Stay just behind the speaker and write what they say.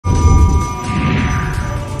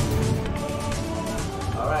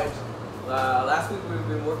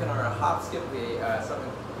hop skip,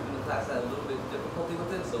 something in the class had a little bit of difficulty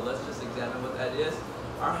with it, so let's just examine what that is.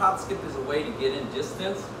 Our hop skip is a way to get in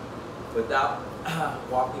distance without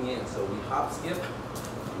walking in. So we hop skip,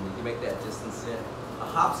 and you can make that distance in. A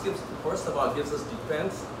hop skip, first of all, gives us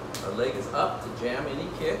defense. Our leg is up to jam any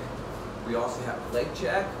kick. We also have leg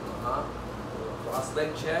check, cross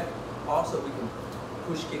leg check. Also, we can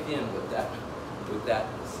push kick in with that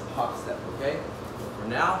hop step, okay? So for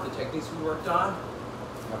now, the techniques we worked on,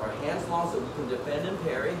 we have our hands long so we can defend and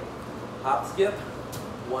parry. Hop skip,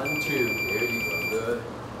 1, 2, there you go, good.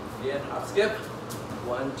 Again, hop skip,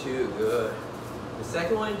 1, 2, good. The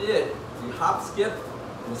second one we did, we hop skip,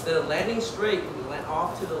 and instead of landing straight, we land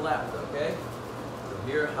off to the left, okay? So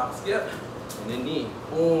here, hop skip, and then knee,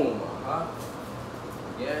 boom,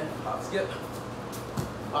 Again, hop skip,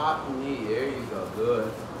 pop, knee, there you go,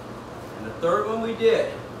 good. And the third one we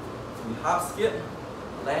did, we hop skip,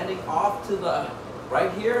 landing off to the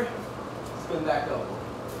right here, spin back elbow,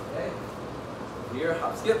 okay? Here,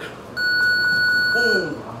 hop skip,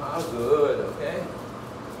 boom, good, okay?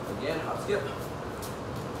 Again, hop skip,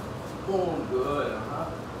 boom, good,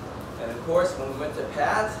 And of course, when we went to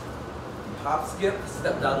pads, we hop skip,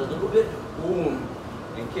 stepped out a little bit, boom,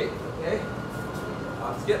 and kick, okay?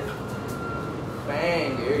 Hop skip,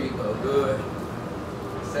 bang, there you go, good.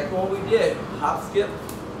 The second one we did, hop skip,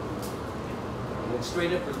 went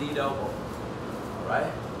straight in for lead elbow, all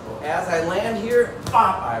right? So as I land here,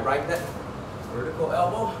 bop, I right that vertical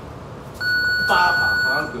elbow,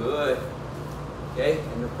 bop, good. Okay,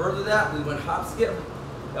 and to further that, we went hop skip,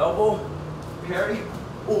 elbow, parry,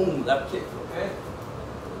 boom, left kick, okay?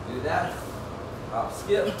 We'll do that, hop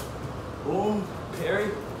skip, boom,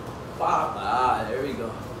 parry, bop, there we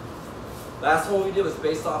go. Last one we did was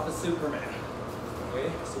based off of Superman.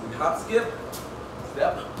 Okay, so we hop skip,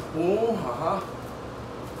 step, boom,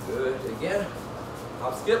 good, again,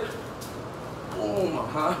 hop skip, boom,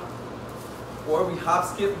 Or we hop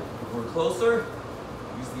skip, if we're closer,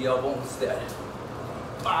 use the elbow instead.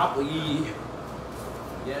 Bop,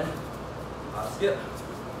 again, hop skip,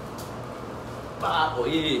 bop, hop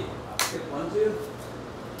skip, 1, 2,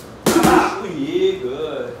 bop,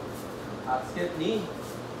 good, hop skip, knee,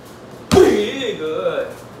 good.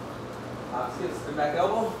 Hop skip, spin back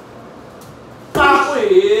elbow. Bop,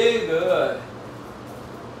 good.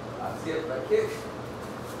 Hop skip, right kick.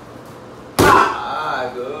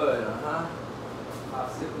 Good. Hop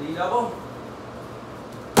skip, lead elbow.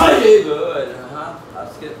 Good.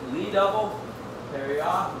 Hop skip, lead elbow. Parry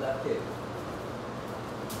off, left kick.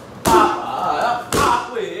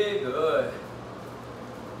 Bop, good.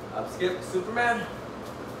 Hop skip, Superman.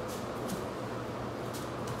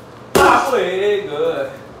 Good.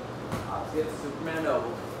 Hop skip, Superman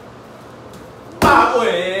elbow.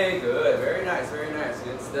 Good. Very nice, very nice.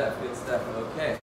 Good stuff, okay.